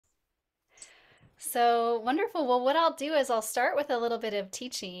So wonderful. Well, what I'll do is I'll start with a little bit of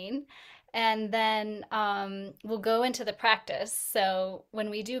teaching and then we'll go into the practice. So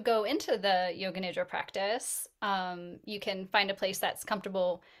when we do go into the Yoga Nidra practice, you can find a place that's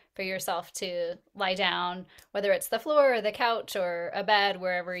comfortable for yourself to lie down, whether it's the floor or the couch or a bed,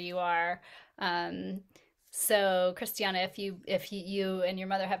 wherever you are. Um, so Christiana, if you and your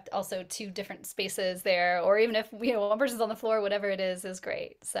mother have also two different spaces there, or even if one person's on the floor, whatever it is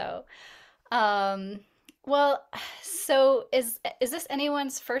great. So. Um, well, so is this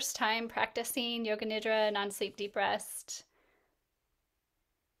anyone's first time practicing Yoga Nidra, non-sleep deep rest?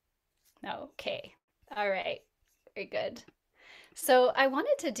 No, okay. All right. Very good. So I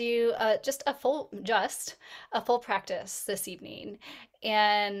wanted to do just a full practice this evening,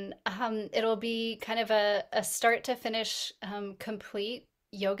 and it'll be kind of a start to finish complete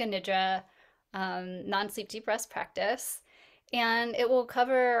Yoga Nidra non-sleep deep rest practice, and it will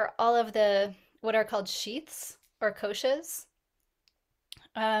cover all of the what are called sheaths or koshas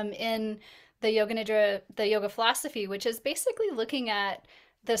in the Yoga Nidra, the yoga philosophy, which is basically looking at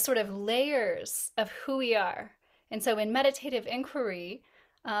the sort of layers of who we are. And so in meditative inquiry,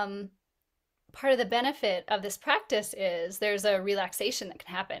 um, part of the benefit of this practice is there's a relaxation that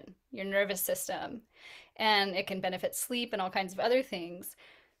can happen, your nervous system, and it can benefit sleep and all kinds of other things.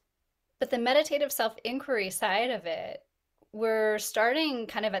 But the meditative self inquiry side of it, we're starting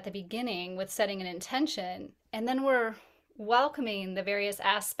kind of at the beginning with setting an intention, and then we're welcoming the various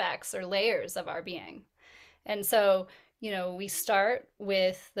aspects or layers of our being. And so, we start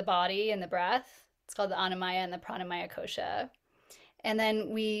with the body and the breath. It's called the Annamaya and the Pranamaya Kosha. And then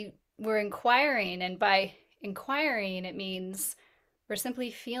we're inquiring, and by inquiring, it means we're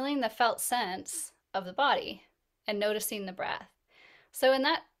simply feeling the felt sense of the body and noticing the breath. So in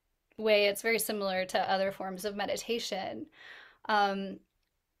that way, it's very similar to other forms of meditation. Um,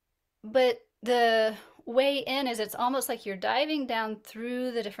 but the way in is it's almost like you're diving down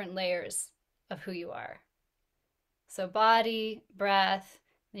through the different layers of who you are. So body, breath,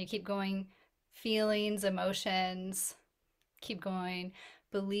 and you keep going, feelings, emotions, keep going,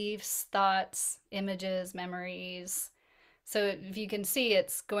 beliefs, thoughts, images, memories. So if you can see,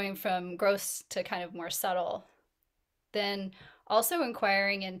 it's going from gross to kind of more subtle. Then also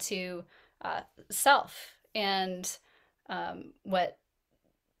inquiring into self and what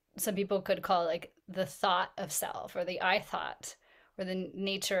some people could call like the thought of self or the I thought or the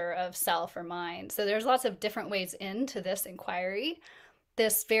nature of self or mind. So there's lots of different ways into this inquiry,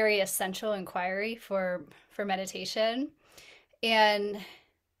 this very essential inquiry for meditation. And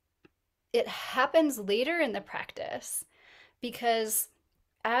it happens later in the practice because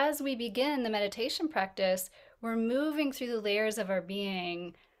as we begin the meditation practice, we're moving through the layers of our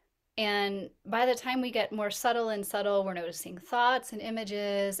being. And by the time we get more subtle and subtle, we're noticing thoughts and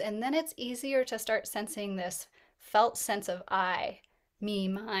images. And then it's easier to start sensing this felt sense of I, me,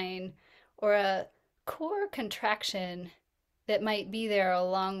 mine, or a core contraction that might be there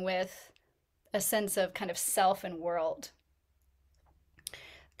along with a sense of kind of self and world.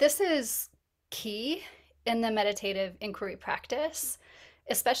 This is key in the meditative inquiry practice,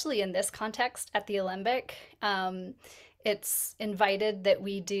 especially in this context at the Alembic. It's invited that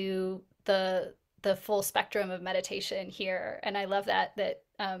we do the full spectrum of meditation here, and I love that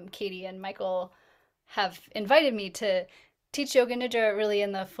Katie and Michael have invited me to teach Yoga Nidra really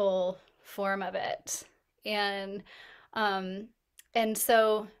in the full form of it, and um, and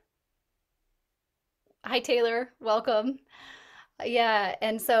so hi Taylor, welcome. Yeah,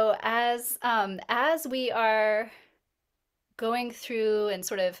 and so as we are going through and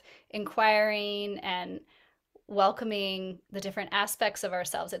sort of inquiring and welcoming the different aspects of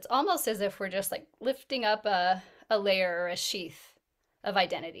ourselves, it's almost as if we're just like lifting up a layer or a sheath of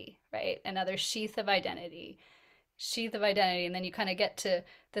identity, right? Another sheath of identity, and then you kind of get to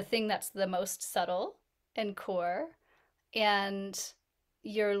the thing that's the most subtle and core, and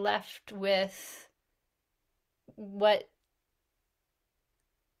you're left with what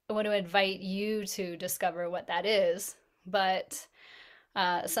I want to invite you to discover what that is, but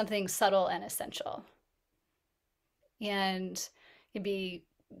something subtle and essential. And it'd be,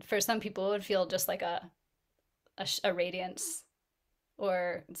 for some people, it would feel just like a radiance,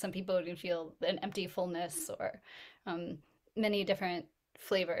 or some people would feel an empty fullness, or um, many different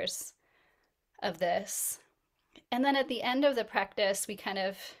flavors of this. And then at the end of the practice, we kind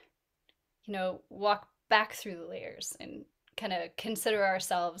of, walk back through the layers and kind of consider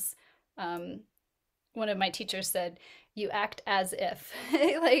ourselves. One of my teachers said, you act as if,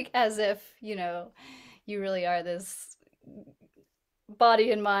 like as if, you really are this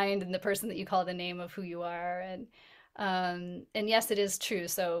body and mind and the person that you call the name of who you are. And yes, it is true.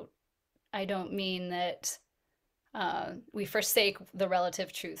 So I don't mean that we forsake the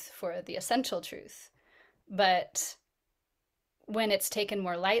relative truth for the essential truth, but when it's taken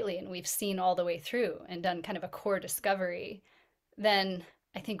more lightly and we've seen all the way through and done kind of a core discovery, then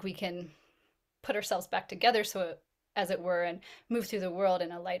I think we can put ourselves back together, so as it were, and move through the world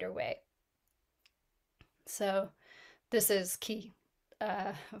in a lighter way. So this is key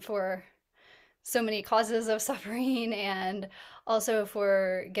for so many causes of suffering, and also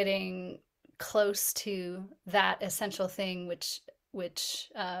for getting close to that essential thing, which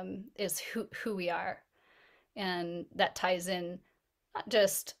is who we are, and that ties in not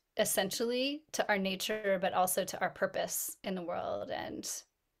just essentially to our nature, but also to our purpose in the world,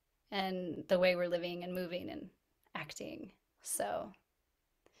 and the way we're living and moving and acting. So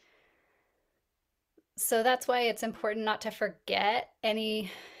that's why it's important not to forget any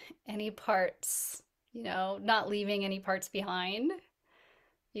parts, not leaving any parts behind.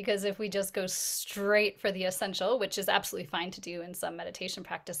 Because if we just go straight for the essential, which is absolutely fine to do in some meditation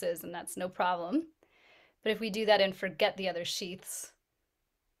practices, and that's no problem, but if we do that and forget the other sheaths,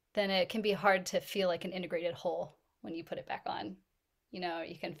 then it can be hard to feel like an integrated whole when you put it back on.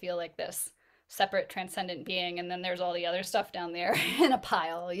 You can feel like this separate transcendent being, and then there's all the other stuff down there in a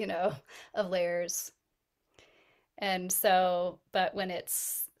pile, of layers. And so, but when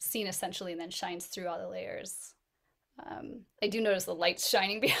it's seen essentially and then shines through all the layers, I do notice the lights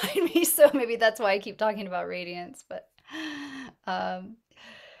shining behind me, so maybe that's why I keep talking about radiance. But um,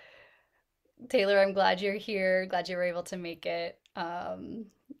 Taylor, I'm glad you're here. Glad you were able to make it.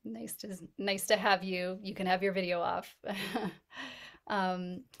 Nice to have you. You can have your video off.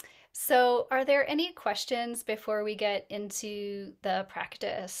 um, so, are there any questions before we get into the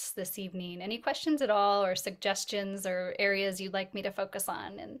practice this evening? Any questions at all, or suggestions, or areas you'd like me to focus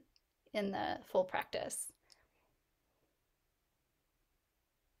on in the full practice?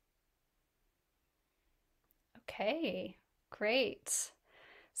 Okay, great.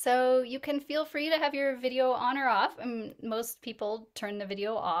 So you can feel free to have your video on or off. Most people turn the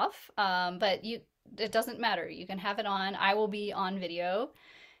video off, but it doesn't matter. You can have it on. I will be on video.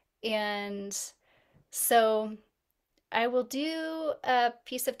 And so I will do a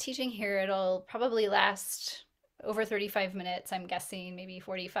piece of teaching here. It'll probably last over 35 minutes, I'm guessing, maybe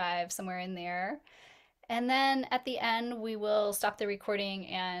 45, somewhere in there. And then at the end, we will stop the recording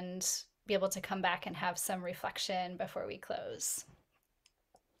and be able to come back and have some reflection before we close.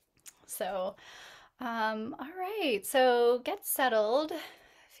 So, all right, so get settled.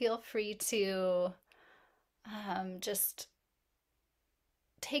 Feel free to just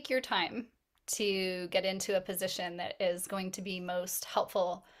take your time to get into a position that is going to be most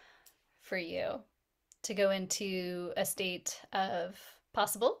helpful for you, to go into a state of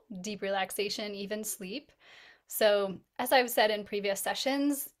possible deep relaxation, even sleep. So, as I've said in previous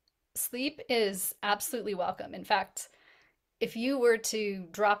sessions, sleep is absolutely welcome. In fact, if you were to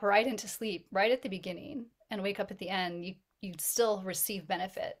drop right into sleep right at the beginning and wake up at the end, you'd still receive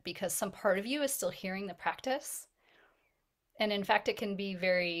benefit, because some part of you is still hearing the practice. And in fact, it can be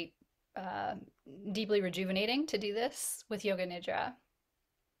very deeply rejuvenating to do this with Yoga Nidra.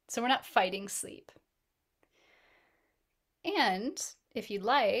 So we're not fighting sleep. And if you'd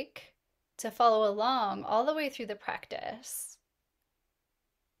like to follow along all the way through the practice,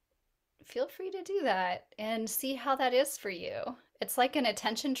 feel free to do that and see how that is for you. It's like an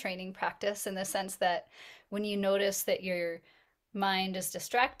attention training practice, in the sense that when you notice that your mind is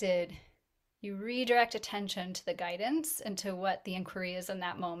distracted, you redirect attention to the guidance and to what the inquiry is in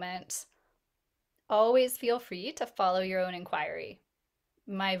that moment. Always feel free to follow your own inquiry.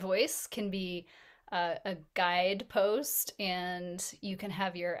 My voice can be a guidepost, and you can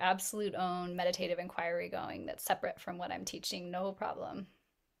have your absolute own meditative inquiry going that's separate from what I'm teaching, no problem.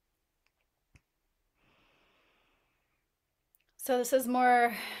 So this is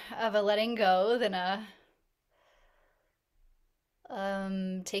more of a letting go than a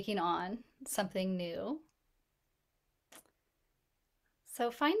taking on something new.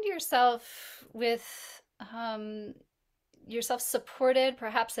 So find yourself with yourself supported,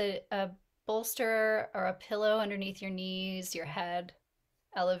 perhaps a bolster or a pillow underneath your knees, your head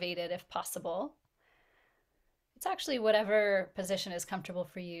elevated if possible. It's actually whatever position is comfortable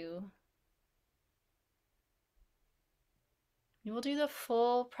for you. You will do the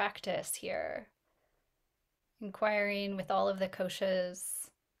full practice here, inquiring with all of the koshas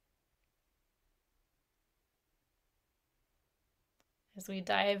as we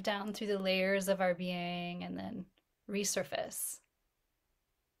dive down through the layers of our being and then resurface.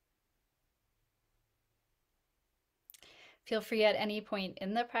 Feel free at any point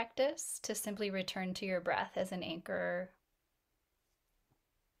in the practice to simply return to your breath as an anchor.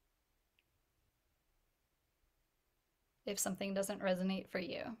 if something doesn't resonate for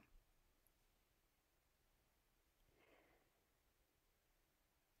you.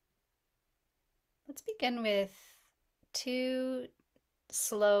 Let's begin with 2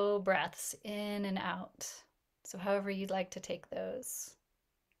 slow breaths in and out. So, however you'd like to take those.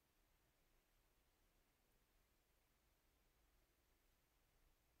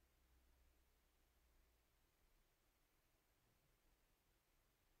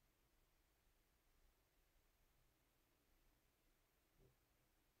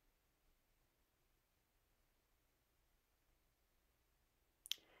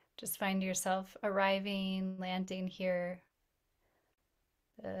 Just find yourself arriving, landing here,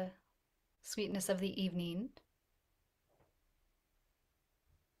 the sweetness of the evening.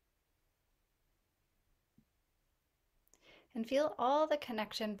 And feel all the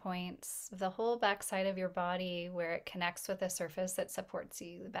connection points of the whole backside of your body where it connects with a surface that supports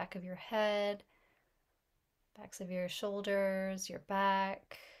you. The back of your head, backs of your shoulders, your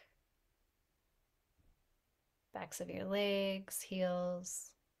back, backs of your legs,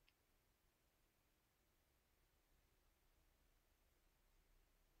 heels.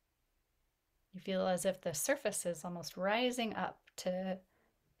 You feel as if the surface is almost rising up to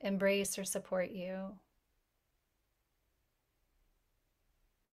embrace or support you.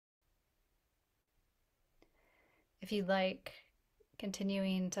 If you'd like,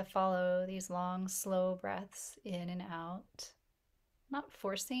 continuing to follow these long, slow breaths in and out, not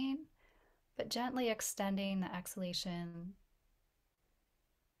forcing, but gently extending the exhalation.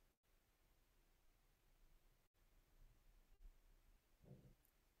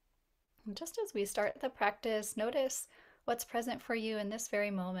 And just as we start the practice, notice what's present for you in this very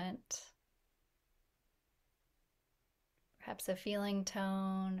moment. Perhaps a feeling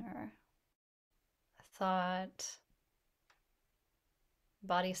tone or a thought,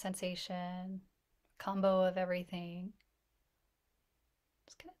 body sensation, combo of everything.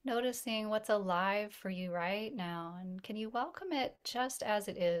 Just kind of noticing what's alive for you right now, and can you welcome it just as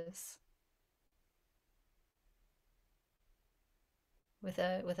it is? With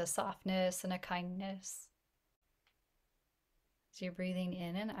a softness and a kindness. As you're breathing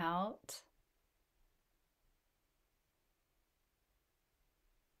in and out,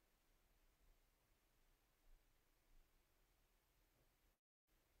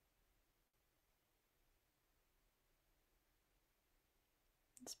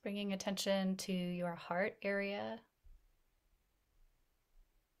 just bringing attention to your heart area.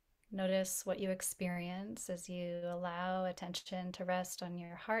 Notice what you experience as you allow attention to rest on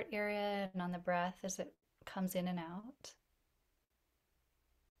your heart area and on the breath as it comes in and out.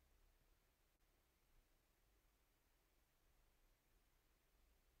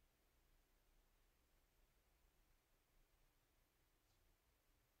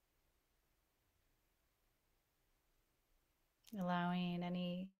 Allowing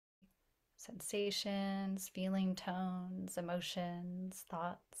any sensations, feeling tones, emotions,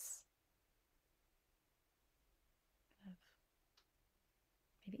 thoughts,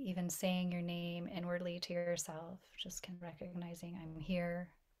 maybe even saying your name inwardly to yourself, just kind of recognizing I'm here,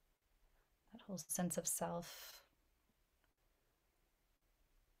 that whole sense of self.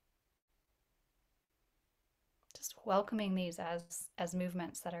 Just welcoming these as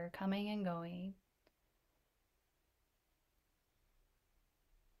movements that are coming and going.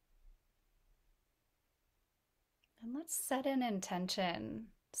 And let's set an intention.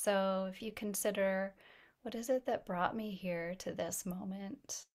 So if you consider, what is it that brought me here to this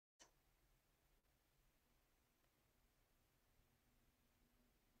moment?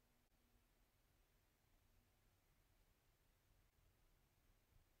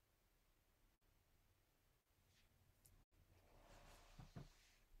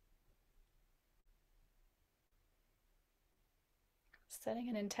 Setting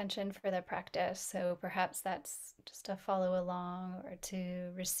an intention for the practice. So perhaps that's just to follow along or to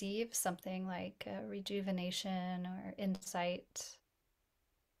receive something like rejuvenation or insight,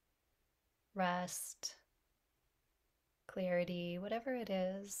 rest, clarity, whatever it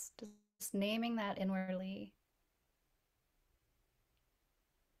is, just naming that inwardly.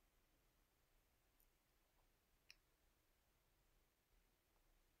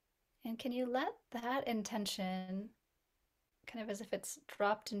 And can you let that intention, kind of as if it's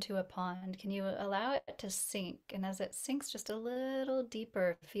dropped into a pond, can you allow it to sink? And as it sinks just a little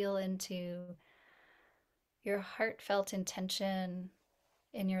deeper, feel into your heartfelt intention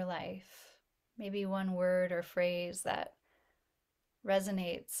in your life. Maybe one word or phrase that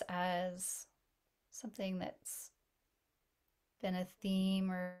resonates as something that's been a theme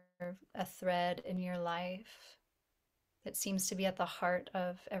or a thread in your life that seems to be at the heart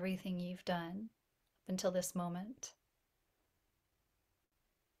of everything you've done up until this moment.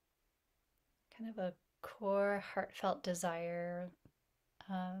 kind of a core heartfelt desire,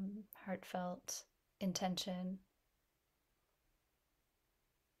 heartfelt intention.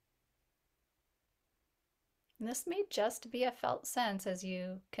 And this may just be a felt sense as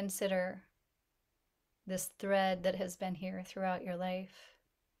you consider this thread that has been here throughout your life.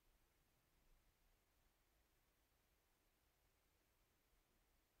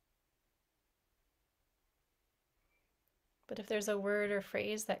 But if there's a word or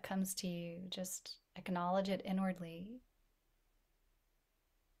phrase that comes to you, just acknowledge it inwardly.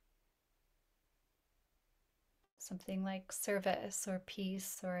 Something like service or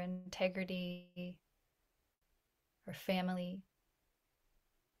peace or integrity or family.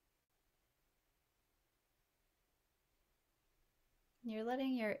 You're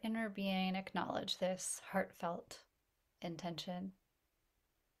letting your inner being acknowledge this heartfelt intention,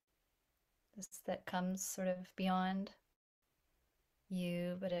 this that comes sort of beyond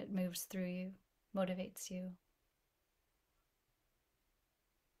you, but it moves through you, motivates you.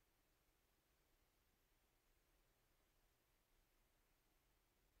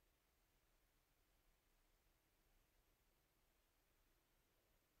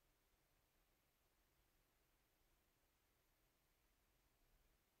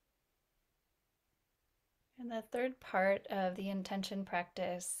 And the third part of the intention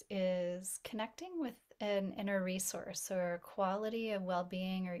practice is connecting with an inner resource or quality of well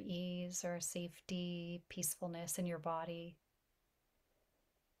being or ease or safety, peacefulness in your body.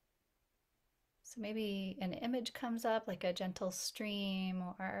 So maybe an image comes up like a gentle stream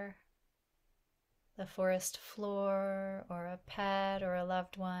or the forest floor or a pet or a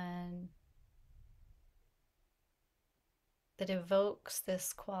loved one that evokes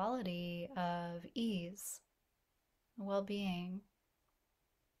this quality of ease, well being.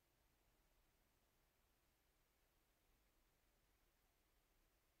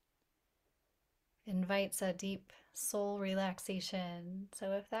 Invites a deep soul relaxation.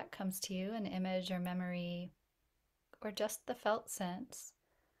 So if that comes to you, an image or memory, or just the felt sense,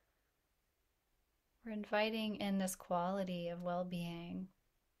 we're inviting in this quality of well being.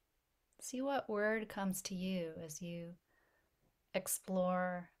 See what word comes to you as you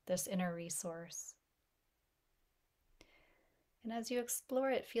explore this inner resource. And as you explore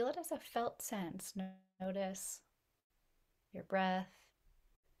it, feel it as a felt sense. Notice your breath,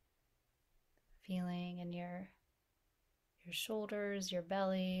 feeling in your shoulders, your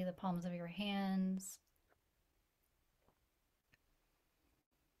belly, the palms of your hands.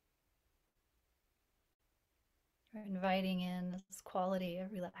 We're inviting in this quality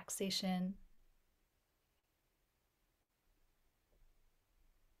of relaxation.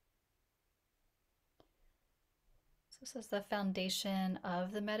 So this is the foundation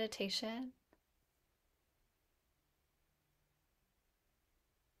of the meditation.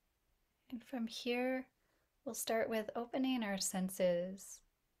 And from here, we'll start with opening our senses.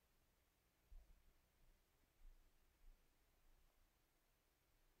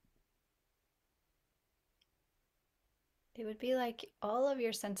 It would be like all of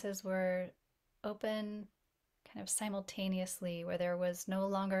your senses were open kind of simultaneously, where there was no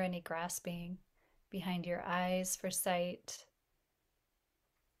longer any grasping behind your eyes for sight,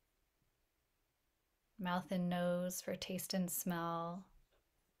 mouth and nose for taste and smell,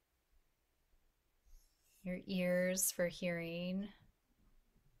 your ears for hearing,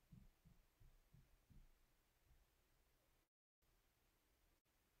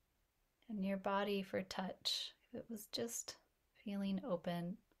 and your body for touch. It was just feeling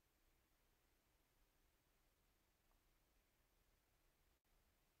open.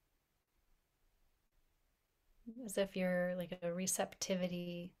 As if you're like a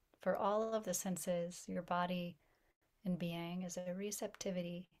receptivity for all of the senses, your body and being is a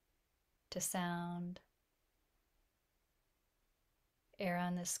receptivity to sound, air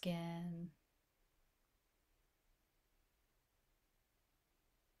on the skin,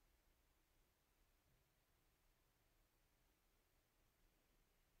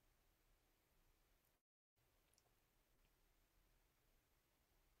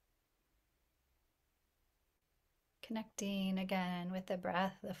 connecting again with the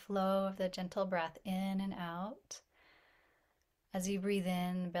breath, the flow of the gentle breath in and out. As you breathe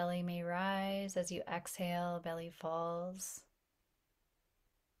in, belly may rise. As you exhale, belly falls.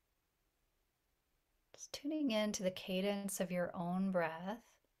 Just tuning in to the cadence of your own breath.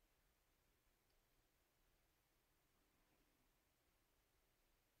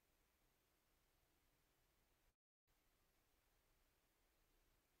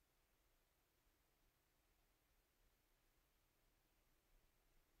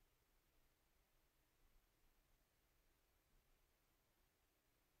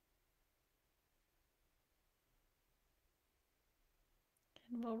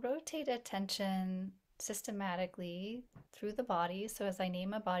 And we'll rotate attention systematically through the body. So as I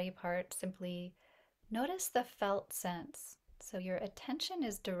name a body part, simply notice the felt sense. So your attention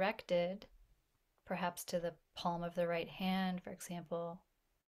is directed perhaps to the palm of the right hand, for example.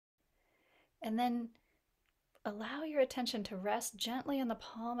 And then allow your attention to rest gently on the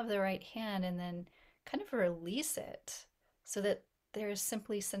palm of the right hand and then kind of release it so that there is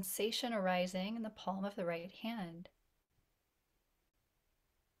simply sensation arising in the palm of the right hand.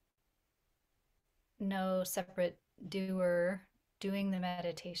 No separate doer doing the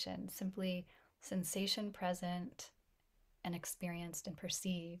meditation, simply sensation present and experienced and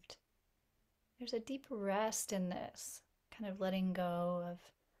perceived. There's a deep rest in this, kind of letting go of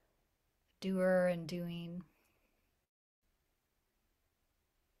doer and doing.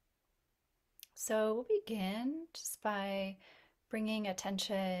 So we'll begin just by bringing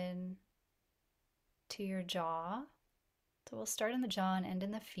attention to your jaw. So we'll start in the jaw and end in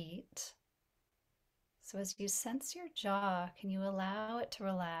the feet. So as you sense your jaw, can you allow it to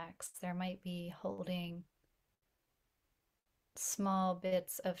relax? There might be holding small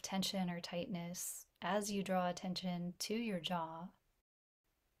bits of tension or tightness as you draw attention to your jaw.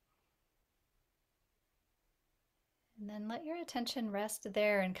 And then let your attention rest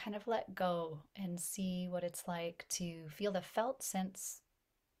there and kind of let go and see what it's like to feel the felt sense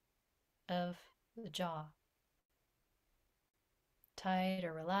of the jaw. Tight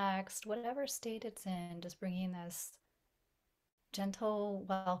or relaxed, whatever state it's in, just bringing this gentle,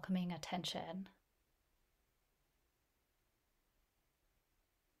 welcoming attention.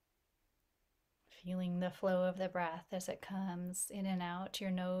 Feeling the flow of the breath as it comes in and out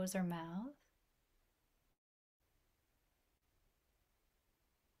your nose or mouth.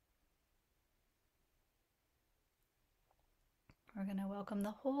 We're going to welcome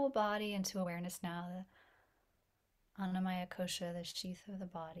the whole body into awareness now, the Annamaya Kosha, the sheath of the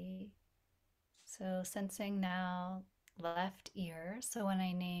body. So sensing now left ear. So when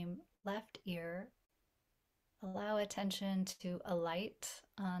I name left ear, allow attention to alight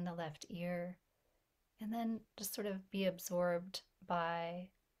on the left ear and then just sort of be absorbed by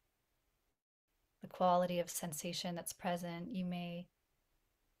the quality of sensation that's present. You may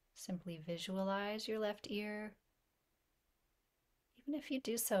simply visualize your left ear. Even if you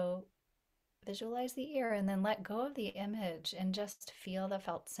do so, visualize the ear and then let go of the image and just feel the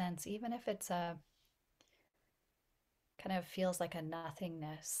felt sense, even if it's a kind of feels like a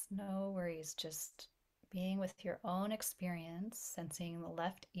nothingness. No worries, just being with your own experience, sensing the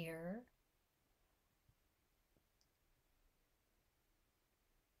left ear.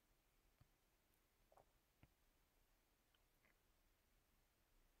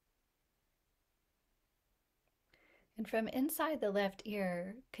 And from inside the left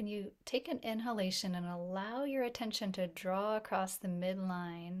ear, can you take an inhalation and allow your attention to draw across the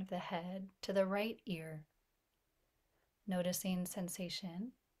midline of the head to the right ear, noticing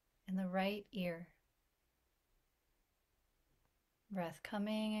sensation in the right ear. Breath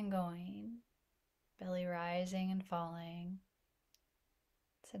coming and going, belly rising and falling,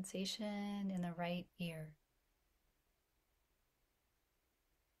 sensation in the right ear.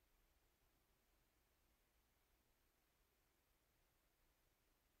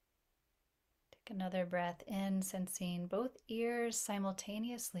 Take another breath in, sensing both ears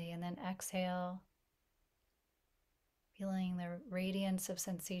simultaneously, and then exhale, feeling the radiance of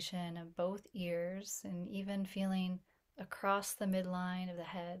sensation of both ears, and even feeling across the midline of the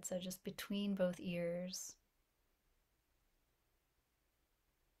head, so just between both ears.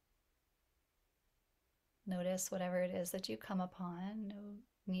 Notice whatever it is that you come upon. No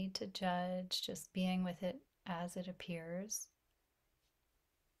need to judge, just being with it as it appears.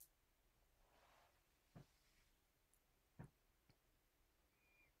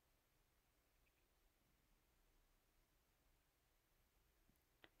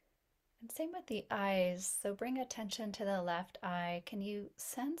 And same with the eyes. So bring attention to the left eye. Can you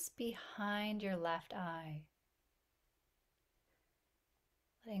sense behind your left eye?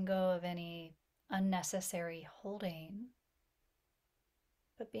 Letting go of any unnecessary holding,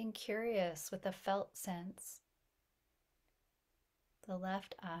 but being curious with the felt sense. The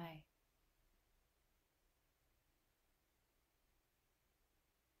left eye.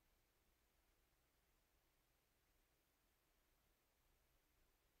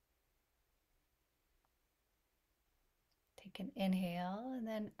 Take an inhale and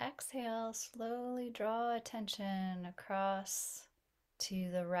then exhale. Slowly draw attention across to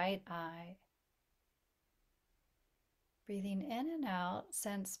the right eye. Breathing in and out,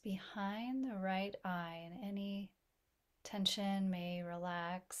 sense behind the right eye, and any tension may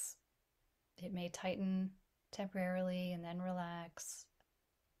relax. It may tighten temporarily and then relax.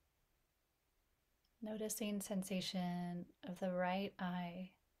 Noticing sensation of the right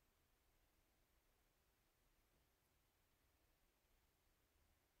eye.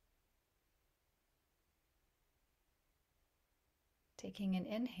 Taking an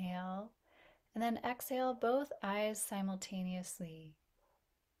inhale and then exhale both eyes simultaneously.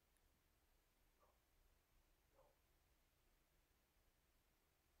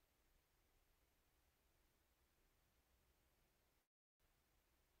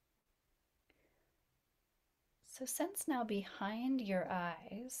 So sense now behind your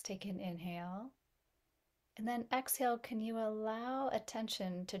eyes. Take an inhale. And then exhale, can you allow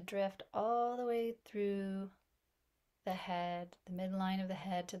attention to drift all the way through the head, the midline of the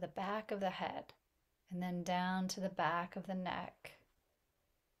head to the back of the head, and then down to the back of the neck.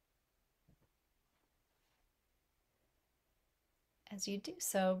 As you do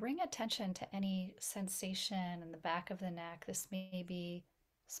so, bring attention to any sensation in the back of the neck. This may be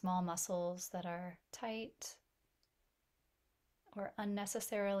small muscles that are tight or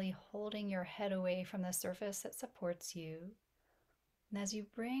unnecessarily holding your head away from the surface that supports you. And as you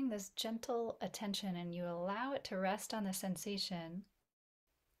bring this gentle attention and you allow it to rest on the sensation,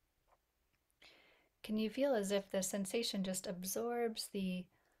 can you feel as if the sensation just absorbs the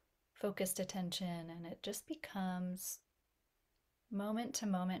focused attention and it just becomes moment to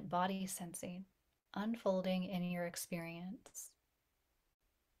moment body sensing, unfolding in your experience?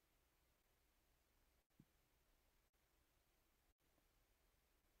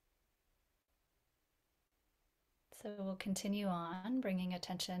 So we'll continue on, bringing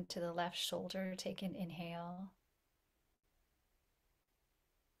attention to the left shoulder. Take an inhale.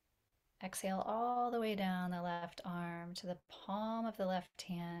 Exhale all the way down the left arm to the palm of the left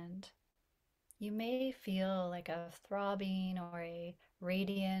hand. You may feel like a throbbing or a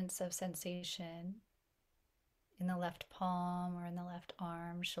radiance of sensation in the left palm or in the left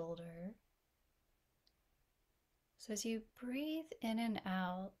arm, shoulder. So as you breathe in and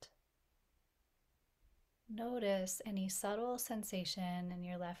out, notice any subtle sensation in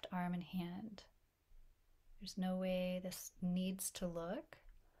your left arm and hand. There's no way this needs to look.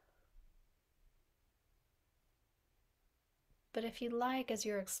 But if you like, as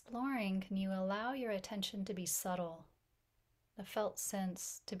you're exploring, can you allow your attention to be subtle, the felt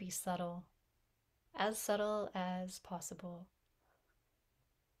sense to be subtle as possible?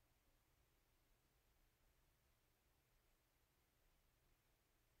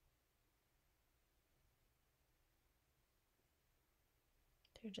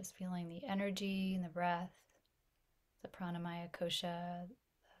 You're just feeling the energy and the breath, the pranamaya kosha, the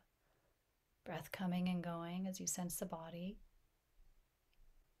breath coming and going as you sense the body.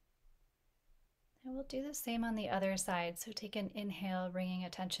 And we'll do the same on the other side. So take an inhale, bringing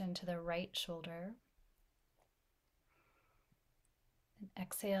attention to the right shoulder. And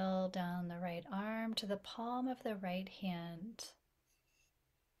exhale down the right arm to the palm of the right hand.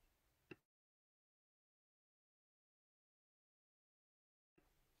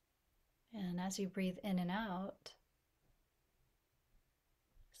 And as you breathe in and out,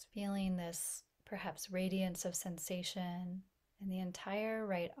 just feeling this perhaps radiance of sensation in the entire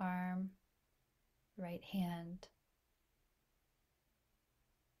right arm, right hand.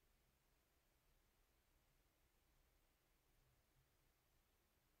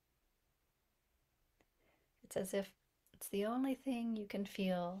 It's as if it's the only thing you can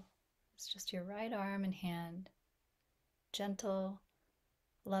feel. It's just your right arm and hand. Gentle,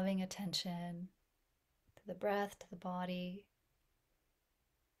 loving attention to the breath, to the body.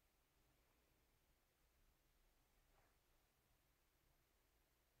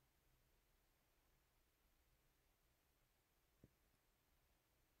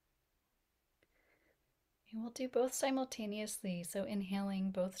 And we'll do both simultaneously. So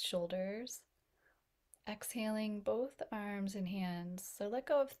inhaling both shoulders, exhaling both arms and hands. So let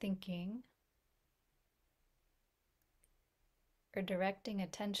go of thinking or directing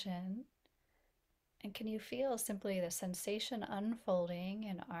attention. And can you feel simply the sensation unfolding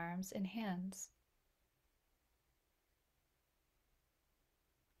in arms and hands?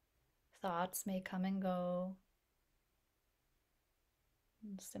 Thoughts may come and go.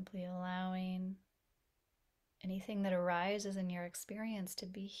 And simply allowing anything that arises in your experience to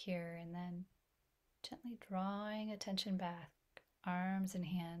be here, and then gently drawing attention back, arms and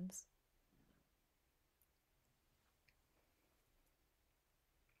hands.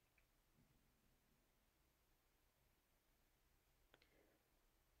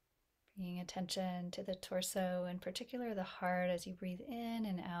 Bringing attention to the torso, in particular the heart, as you breathe in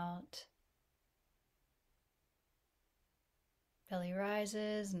and out. Belly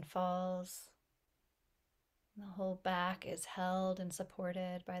rises and falls. The whole back is held and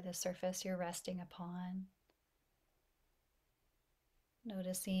supported by the surface you're resting upon.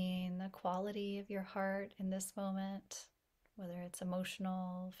 Noticing the quality of your heart in this moment, whether it's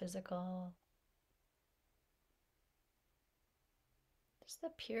emotional, physical, just the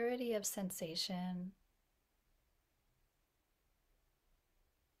purity of sensation.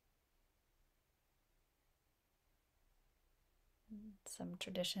 Some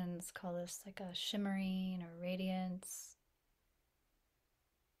traditions call this like a shimmering or radiance.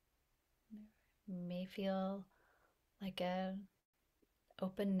 It may feel like a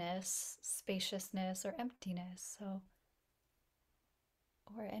openness, spaciousness, or emptiness. So,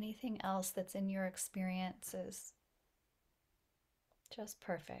 or anything else that's in your experience is just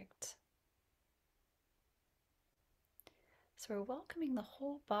perfect. So we're welcoming the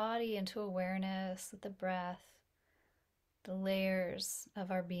whole body into awareness with the breath, the layers of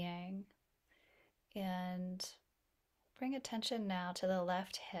our being, and bring attention now to the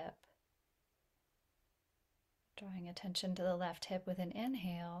left hip. Drawing attention to the left hip with an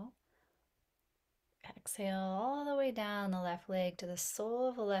inhale. Exhale all the way down the left leg to the sole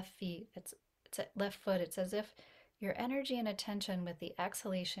of the left feet. It's left foot. It's as if your energy and attention with the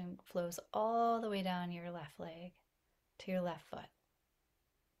exhalation flows all the way down your left leg to your left foot.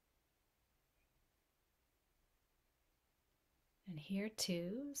 And here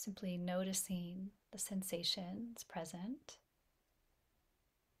too, simply noticing the sensations present.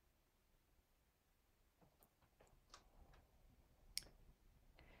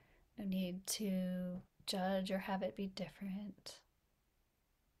 No need to judge or have it be different.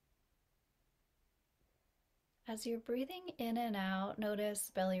 As you're breathing in and out,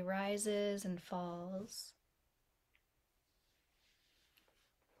 notice belly rises and falls.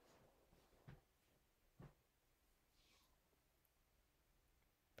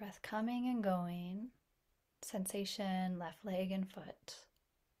 Breath coming and going. Sensation, left leg and foot.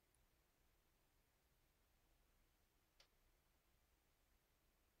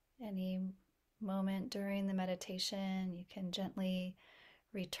 Any moment during the meditation, you can gently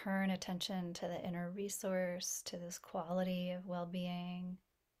return attention to the inner resource, to this quality of well-being,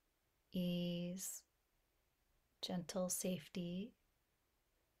 ease, gentle safety.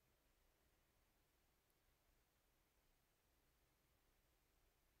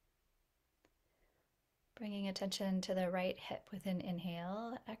 Bringing attention to the right hip with an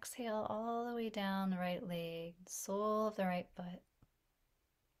inhale. Exhale all the way down the right leg, sole of the right foot.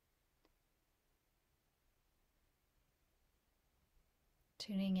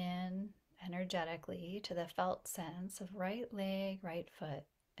 Tuning in energetically to the felt sense of right leg, right foot.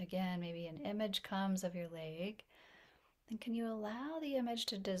 Again, maybe an image comes of your leg. And can you allow the image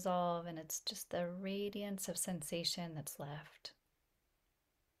to dissolve and it's just the radiance of sensation that's left?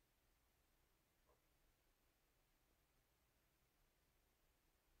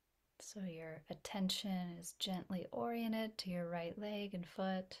 So your attention is gently oriented to your right leg and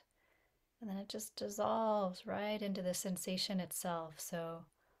foot, and then it just dissolves right into the sensation itself. So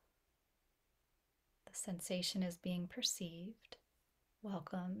the sensation is being perceived,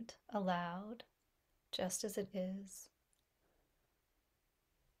 welcomed, allowed, just as it is.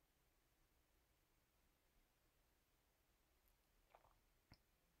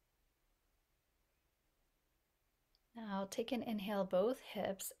 Now take an inhale, both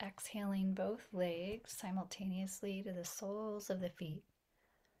hips, exhaling both legs simultaneously to the soles of the feet.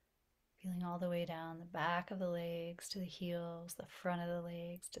 Feeling all the way down the back of the legs to the heels, the front of the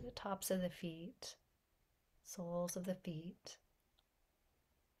legs to the tops of the feet, soles of the feet.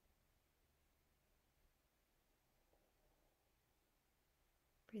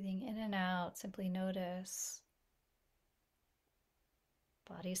 Breathing in and out, simply notice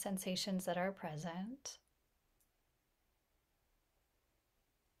body sensations that are present.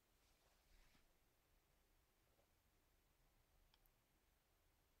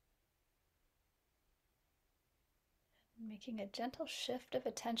 Making a gentle shift of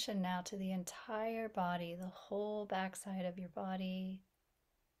attention now to the entire body, the whole backside of your body,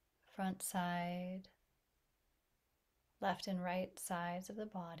 front side, left and right sides of the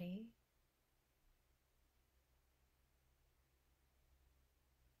body.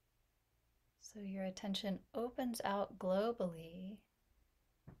 So your attention opens out globally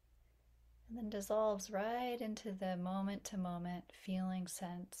and then dissolves right into the moment-to-moment feeling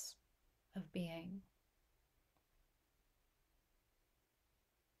sense of being.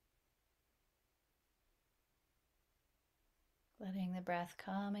 Letting the breath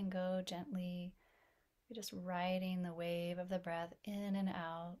come and go gently. You're just riding the wave of the breath in and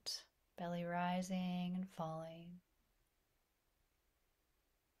out, belly rising and falling.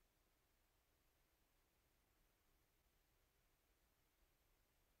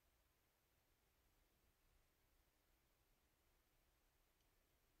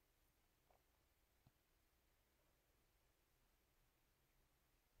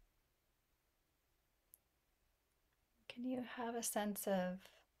 Can you have a sense of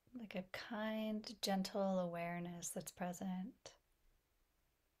like a kind, gentle awareness that's present?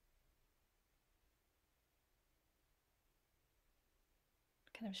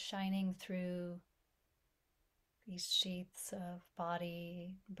 Kind of shining through these sheaths of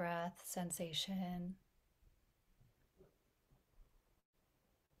body, breath, sensation.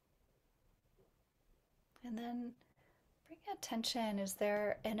 And then bring attention. Is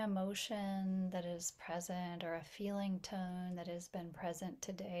there an emotion that is present or a feeling tone that has been present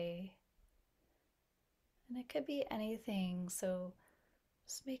today? And it could be anything. So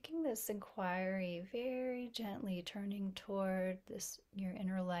just making this inquiry very gently, turning toward this your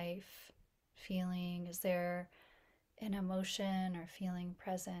inner life feeling. Is there an emotion or feeling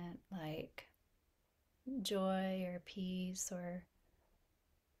present, like joy or peace or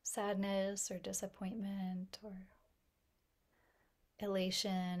sadness or disappointment or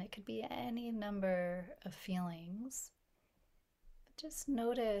elation? It could be any number of feelings. But just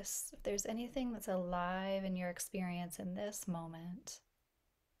notice if there's anything that's alive in your experience in this moment,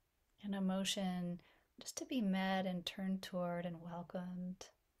 an emotion just to be met and turned toward and welcomed.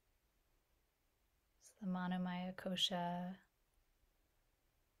 It's the Manomaya Kosha,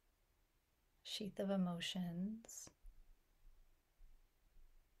 sheath of emotions.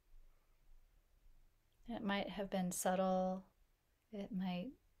 It might have been subtle, it might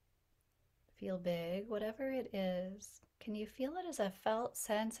feel big, whatever it is. Can you feel it as a felt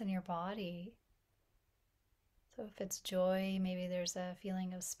sense in your body? So if it's joy, maybe there's a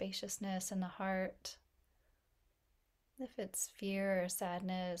feeling of spaciousness in the heart. If it's fear or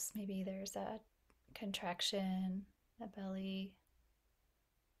sadness, maybe there's a contraction, a belly.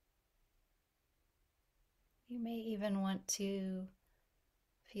 You may even want to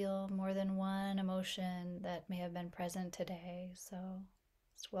feel more than one emotion that may have been present today. So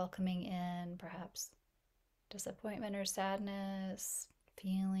just welcoming in perhaps disappointment or sadness,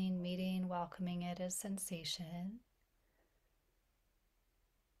 feeling, meeting, welcoming it as sensation.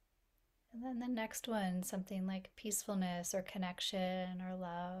 And then the next one, something like peacefulness or connection or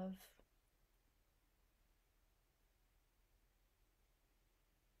love.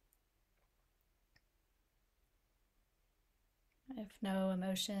 If no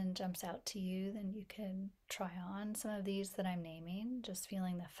emotion jumps out to you, then you can try on some of these that I'm naming, just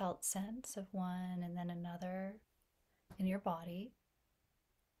feeling the felt sense of one and then another in your body.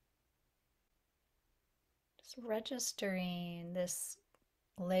 Just registering this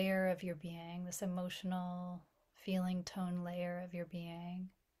layer of your being, this emotional feeling tone layer of your being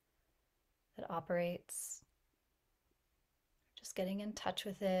that operates. Just getting in touch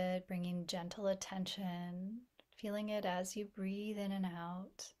with it, bringing gentle attention, feeling it as you breathe in and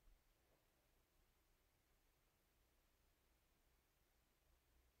out.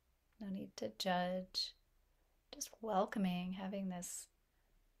 No need to judge, just welcoming, having this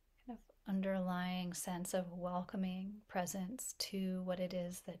kind of underlying sense of welcoming presence to what it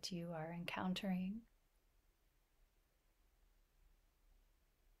is that you are encountering.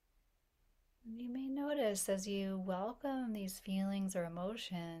 And you may notice as you welcome these feelings or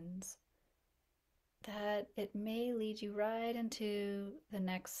emotions that it may lead you right into the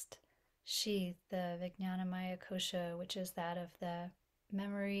next sheath, the Vijnanamaya Kosha, which is that of the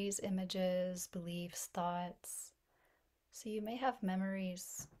memories, images, beliefs, thoughts. So you may have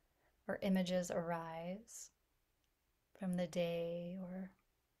memories or images arise from the day or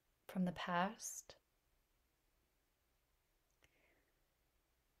from the past.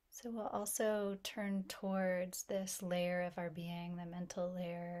 So we'll also turn towards this layer of our being, the mental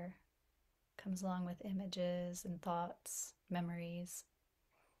layer, comes along with images and thoughts, memories.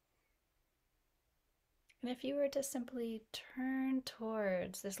 And if you were to simply turn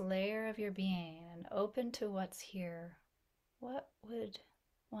towards this layer of your being and open to what's here, what would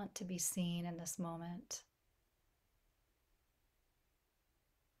want to be seen in this moment?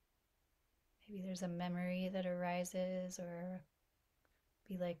 Maybe there's a memory that arises, or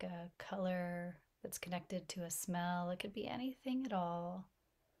be like a color that's connected to a smell. It could be anything at all.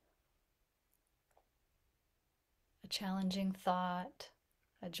 A challenging thought,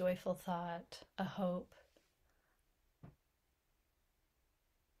 a joyful thought, a hope.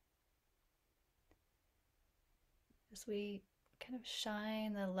 As we kind of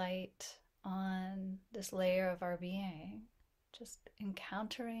shine the light on this layer of our being, just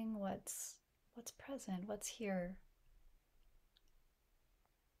encountering what's present, what's here.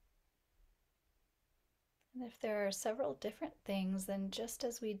 And if there are several different things, then just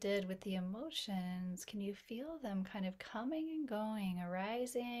as we did with the emotions, can you feel them kind of coming and going,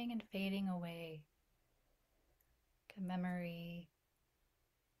 arising and fading away? Like a memory,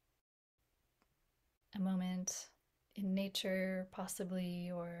 a moment, in nature, possibly,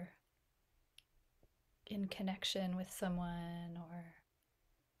 or in connection with someone, or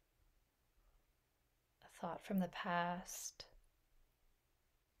a thought from the past.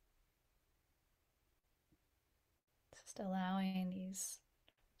 Just allowing these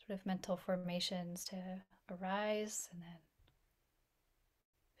sort of mental formations to arise and then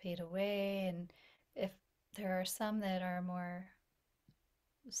fade away. And if there are some that are more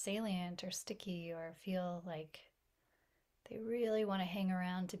salient or sticky or feel like they really want to hang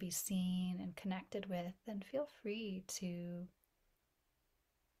around to be seen and connected with, then feel free to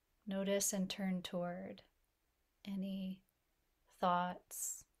notice and turn toward any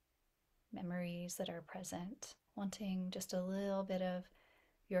thoughts, memories that are present, wanting just a little bit of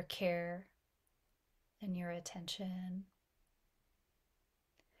your care and your attention.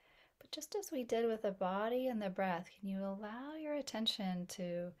 But just as we did with the body and the breath, can you allow your attention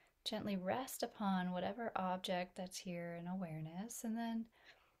to gently rest upon whatever object that's here in awareness, and then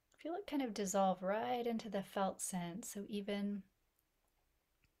feel it kind of dissolve right into the felt sense. So even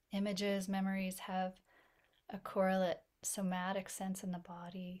images, memories have a correlate somatic sense in the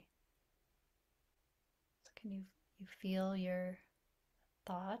body. So can you feel your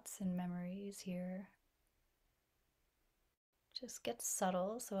thoughts and memories here? Just get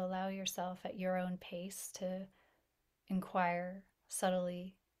subtle, so allow yourself at your own pace to inquire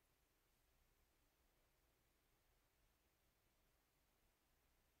subtly.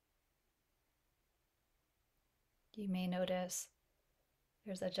 You may notice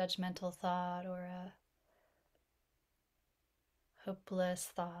there's a judgmental thought or a hopeless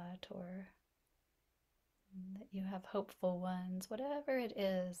thought, or that you have hopeful ones. Whatever it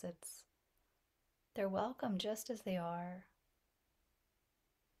is, they're welcome just as they are.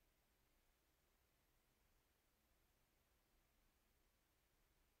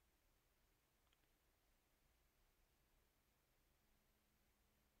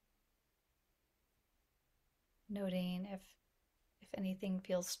 Noting if anything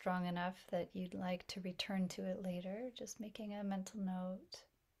feels strong enough that you'd like to return to it later, just making a mental note.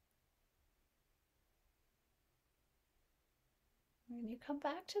 And you come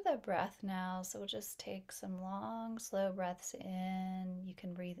back to the breath now, so we'll just take some long, slow breaths in. You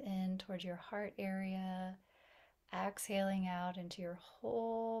can breathe in towards your heart area, exhaling out into your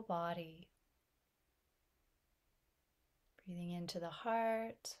whole body. Breathing into the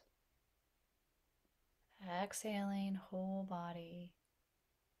heart, exhaling, whole body.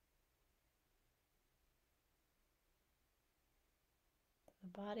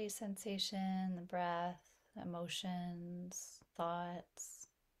 The body sensation, the breath, emotions, thoughts.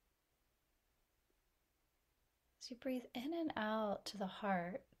 As you breathe in and out to the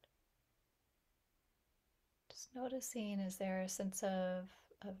heart, just noticing, is there a sense of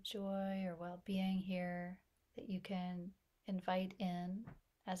joy or well-being here that you can invite in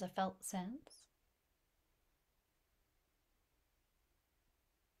as a felt sense?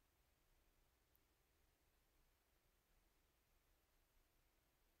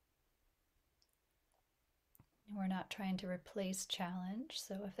 We're not trying to replace challenge,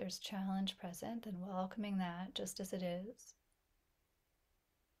 so if there's challenge present, then welcoming that just as it is.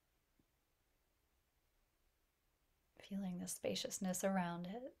 Feeling the spaciousness around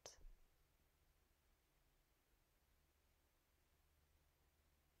it.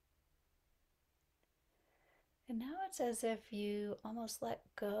 And now it's as if you almost let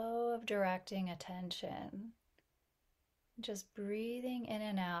go of directing attention. Just breathing in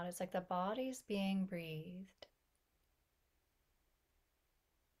and out. It's like the body's being breathed.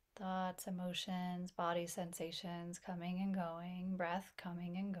 Thoughts, emotions, body sensations coming and going, breath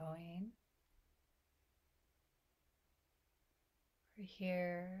coming and going. We're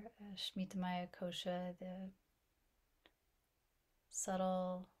here, Shmitamaya Kosha, the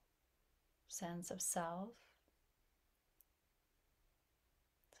subtle sense of self.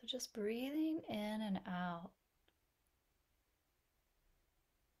 So just breathing in and out.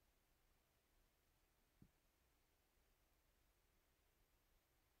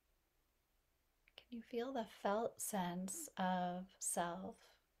 Can you feel the felt sense of self,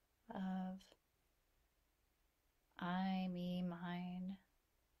 of I, me, mine?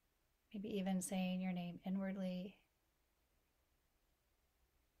 Maybe even saying your name inwardly.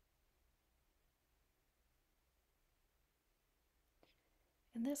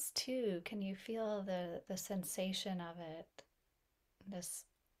 And this too, can you feel the sensation of it? This,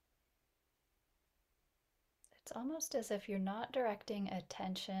 it's almost as if you're not directing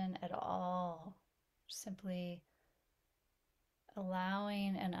attention at all, simply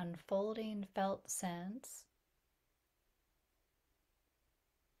allowing an unfolding felt sense.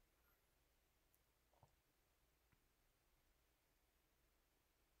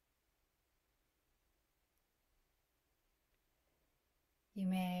 You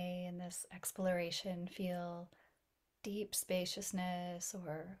may, in this exploration, feel deep spaciousness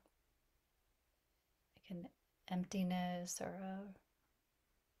or like an emptiness or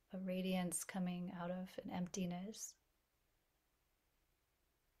a radiance coming out of an emptiness.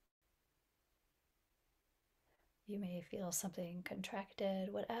 You may feel something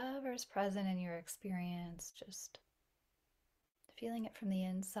contracted, whatever is present in your experience, just feeling it from the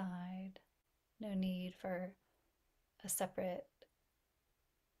inside. No need for a separate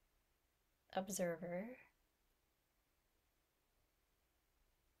observer.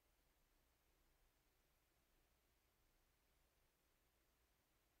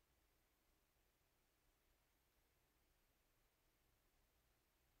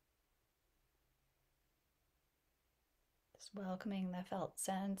 Just welcoming the felt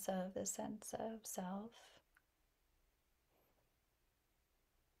sense of the sense of self.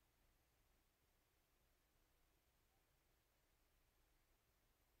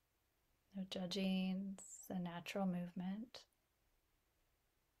 No judging, it's a natural movement.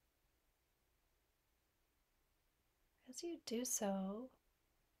 As you do so,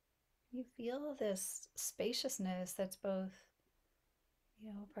 you feel this spaciousness that's both,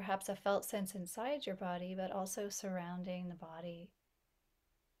 perhaps a felt sense inside your body, but also surrounding the body.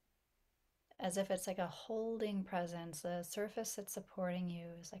 As if it's like a holding presence. The surface that's supporting you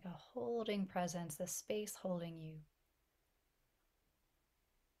is like a holding presence, the space holding you.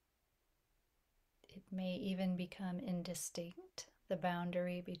 It may even become indistinct, the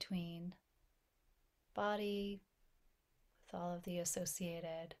boundary between body with all of the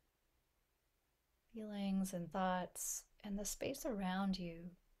associated feelings and thoughts and the space around you.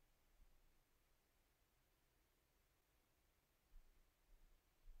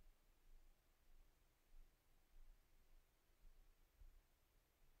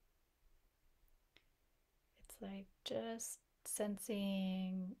 It's like just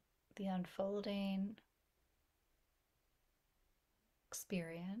sensing the unfolding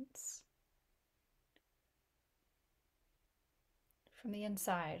experience from the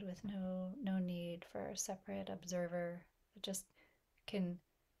inside with no need for a separate observer. It just can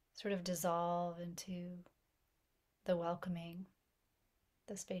sort of dissolve into the welcoming,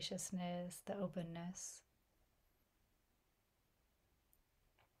 the spaciousness, the openness.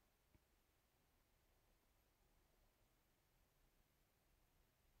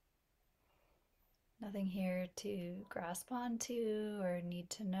 Nothing here to grasp onto or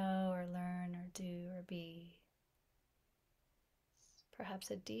need to know or learn or do or be. Perhaps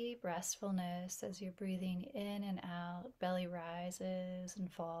a deep restfulness as you're breathing in and out, belly rises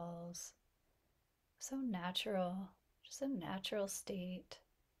and falls. So natural, just a natural state.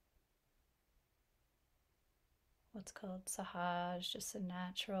 What's called sahaj, just a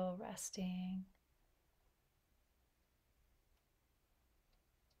natural resting.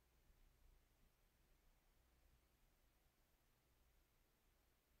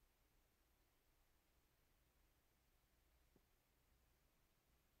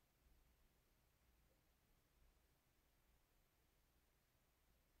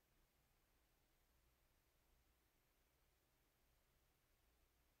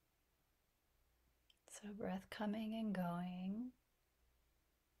 So breath coming and going.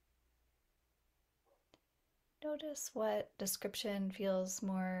 Notice what description feels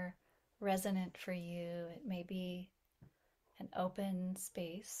more resonant for you. It may be an open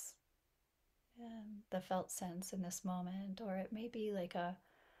space and the felt sense in this moment, or it may be like a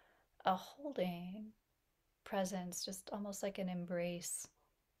holding presence, just almost like an embrace.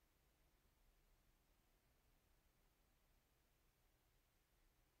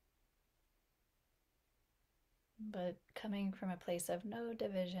 But coming from a place of no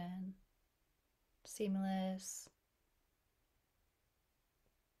division, seamless.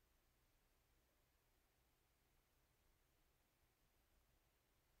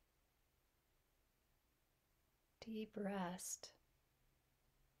 Deep rest.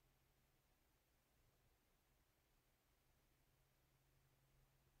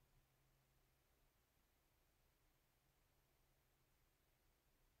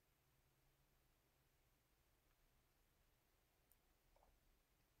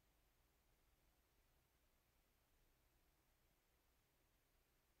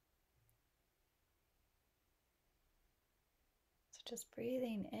 So just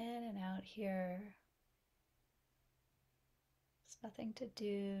breathing in and out here. There's nothing to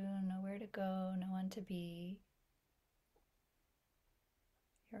do, nowhere to go, no one to be.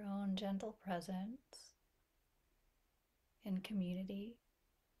 Your own gentle presence in community.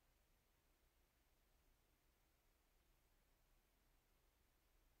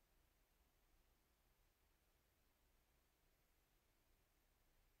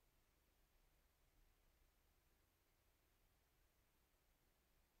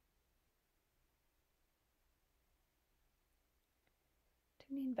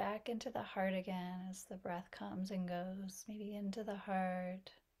 Tuning back into the heart again as the breath comes and goes, maybe into the heart.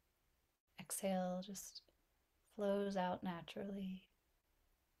 Exhale just flows out naturally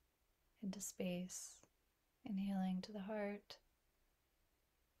into space. Inhaling to the heart.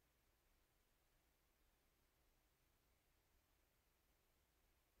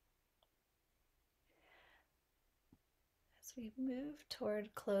 As we move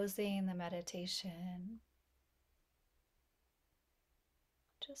toward closing the meditation,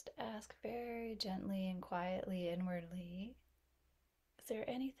 just ask very gently and quietly inwardly, is there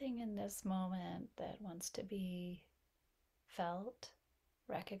anything in this moment that wants to be felt,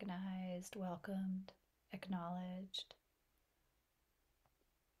 recognized, welcomed, acknowledged?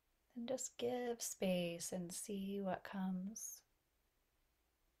 And just give space and see what comes.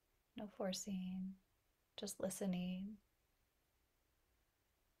 No forcing, just listening.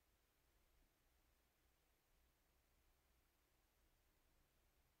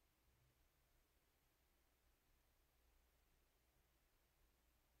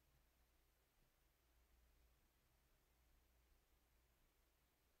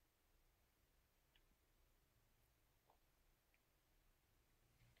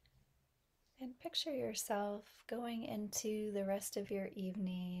 And picture yourself going into the rest of your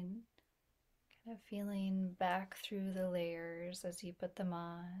evening, kind of feeling back through the layers as you put them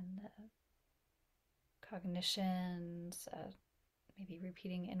on, cognitions, maybe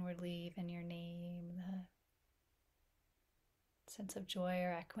repeating inwardly even your name, the sense of joy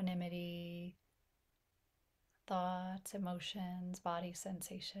or equanimity, thoughts, emotions, body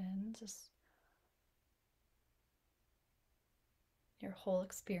sensations, just your whole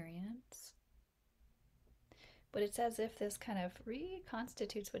experience. But it's as if this kind of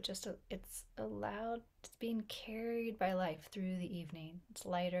reconstitutes what just it's allowed, it's being carried by life through the evening. It's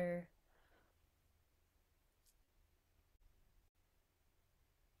lighter.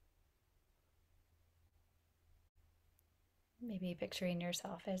 Maybe picturing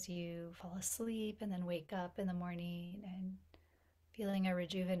yourself as you fall asleep and then wake up in the morning and feeling a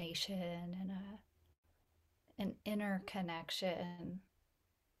rejuvenation and an inner connection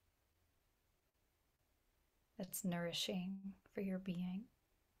that's nourishing for your being.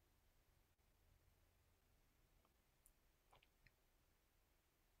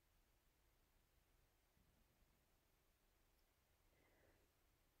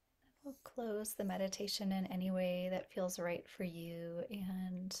 We'll close the meditation in any way that feels right for you.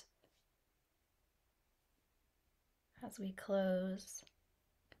 And as we close,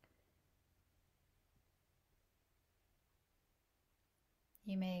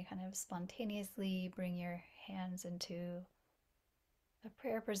 you may kind of spontaneously bring your hands into a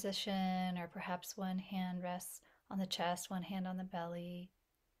prayer position, or perhaps one hand rests on the chest, one hand on the belly.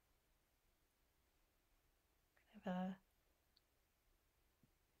 Kind of a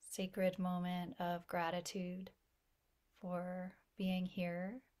sacred moment of gratitude for being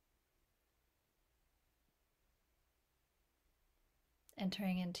here,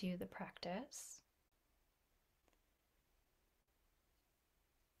 entering into the practice.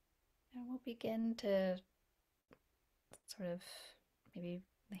 And we'll begin to sort of maybe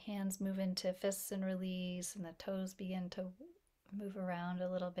the hands move into fists and release, and the toes begin to move around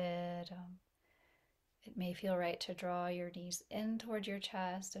a little bit. It may feel right to draw your knees in toward your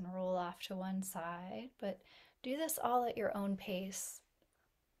chest and roll off to one side, but do this all at your own pace,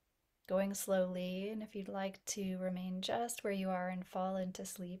 going slowly. And if you'd like to remain just where you are and fall into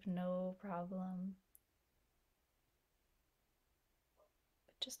sleep, no problem.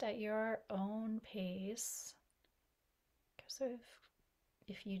 But just at your own pace. So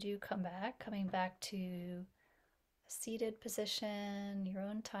if you do coming back to a seated position, your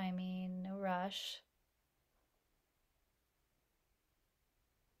own timing, no rush.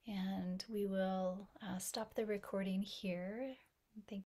 And we will stop the recording here. Thank